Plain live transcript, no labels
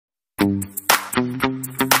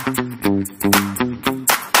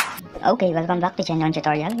Okay, welcome back to Channel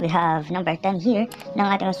Tutorial. We have number 10 here ng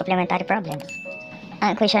ating supplementary problems.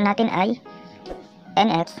 Ang equation natin ay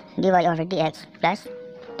nx dy over dx plus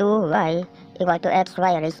 2y equal to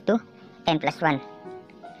xy raised to n plus 1.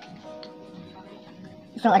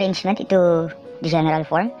 So, arrangement ito the general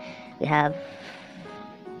form. We have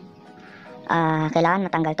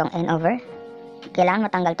kailangan matanggal tong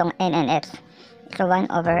n and x. So,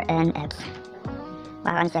 1 over nx.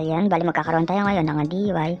 Makacancel yan. Bali magkakaroon tayo ngayon ng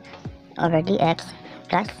dy over dx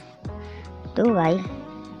plus 2y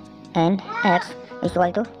and x is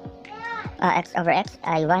equal to x over x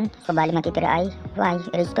ay 1. So, bali matitira ay y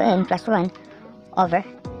raised to n plus 1 over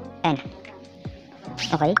n.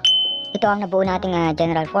 Okay? Ito ang nabuo nating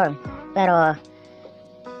general form. Pero,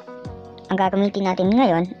 ang gagamitin natin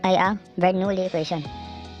ngayon ay ang Bernoulli equation.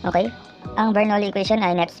 Okay? Ang Bernoulli equation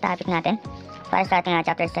ay next topic natin para sa ating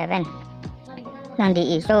chapter 7 ng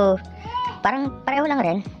DE. So, parang pareho lang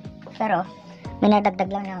rin. Pero, may nadagdag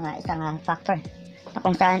lang ng isang factor na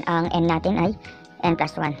kung saan ang n natin ay n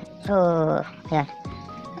plus 1. So, ayan.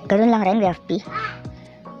 Ganoon lang rin, we have p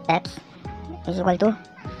x is equal to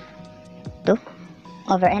 2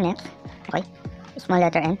 over nx. Okay? Small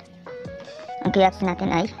letter n. Ang qx natin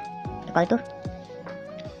ay equal to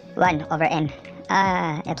 1 over n.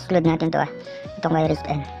 Exclude natin to itong y raised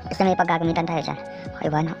to n. Kasi may paggagamitan tayo dyan. Okay,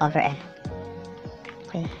 1 over n.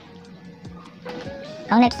 Okay.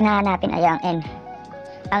 Ang next na natin ay ang n.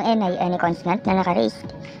 Ang n ay any constant na naka-raise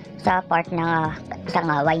sa part ng isang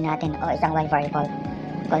y natin o isang y variable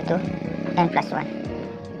equal to n plus 1.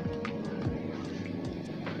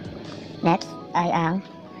 Next ay ang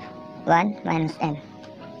 1 minus n.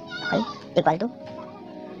 Okay? Equal to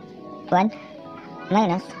 1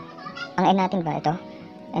 minus ang n natin ba ito?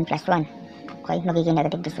 N plus 1. Okay? Magiging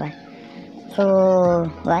negative this one. So,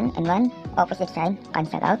 1 and 1, opposite sign,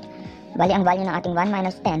 cancel out. Bali, ang value ng ating 1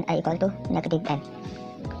 minus n ay equal to negative n.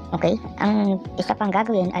 Okay? Ang isa pang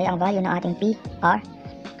gagawin ay ang value ng ating p, r,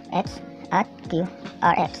 x, at q,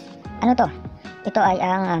 r, x. Ano to? Ito ay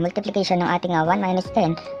ang multiplication ng ating 1 minus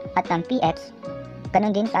n at ng px.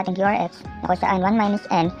 Ganun din sa ating qrx, na kung saan 1 minus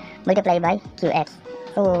n multiply by qx.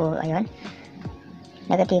 So, ayun.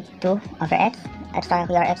 Negative 2 over x. At sa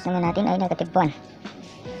qrx naman natin ay negative 1.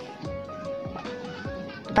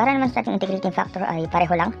 Para naman sa ating integrating factor ay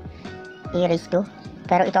pareho lang. E raised to.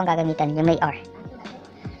 Pero ito ang gagamitan, yung may r.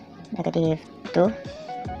 Negative 2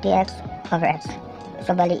 dx over x.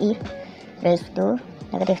 So, bali e raised to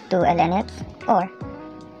negative 2 ln x or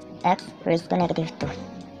x raised to negative 2.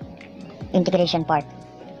 Integration part.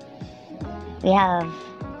 We have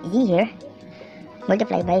z here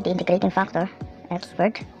multiplied by the integrating factor x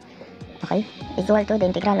squared. Okay, is equal to the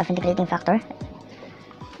integral of integrating factor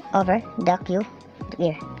over the q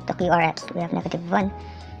here, the qrx. We have negative 1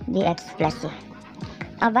 dx plus c.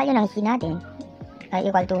 Ang value ng c natin ay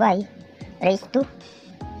equal to y raised to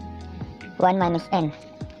 1 minus n.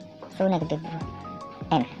 So, negative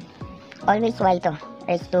n. Always y to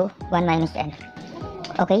raised to 1 minus n.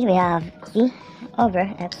 Okay, we have c over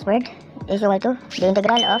x squared is equal to the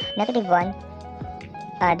integral of negative 1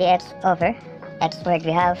 dx over x squared.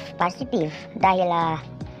 We have positive dahil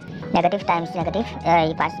negative times negative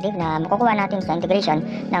ay positive na makukuha natin sa integration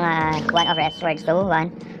ng 1 over x squared. So,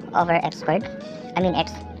 1 over x squared. I mean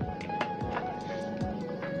x.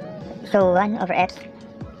 So, 1 over x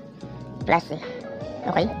plus c.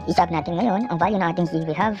 Okay, isab natin ngayon ang value ng ating c.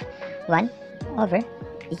 We have 1 over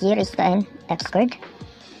 0 raised to n x squared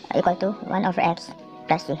equal to 1 over x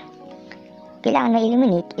plus c. Kailangan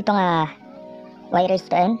ma-eliminate itong y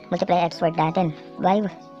raised to n multiply x squared natin by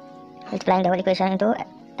multiplying the whole equation into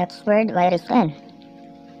x squared y raised to n.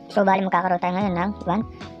 So, bali magkakaroon tayo ngayon ng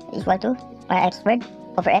 1 is equal to x squared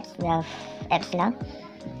over x. We have x lang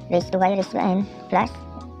raised to y raised to n plus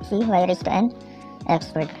c y raised to n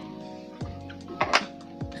x squared.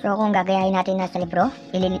 So, kung gagayahin natin na sa libro,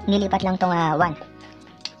 nilipat lang tong 1.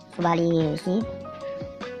 So, bali c.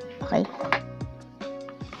 Okay.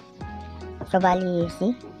 So, bali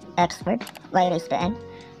c x squared y raised to n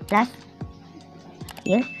plus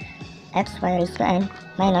here x y raised to n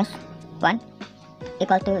minus 1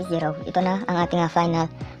 equal to 0. Ito na ang ating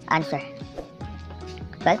final answer.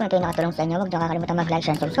 Well, kung ito yung nakatulong sa inyo, huwag niyo kakalimutan mag-like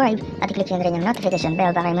and subscribe at i-click nyo rin yung notification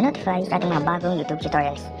bell para kayo ma-notify sa ating mga bagong YouTube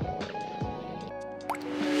tutorials.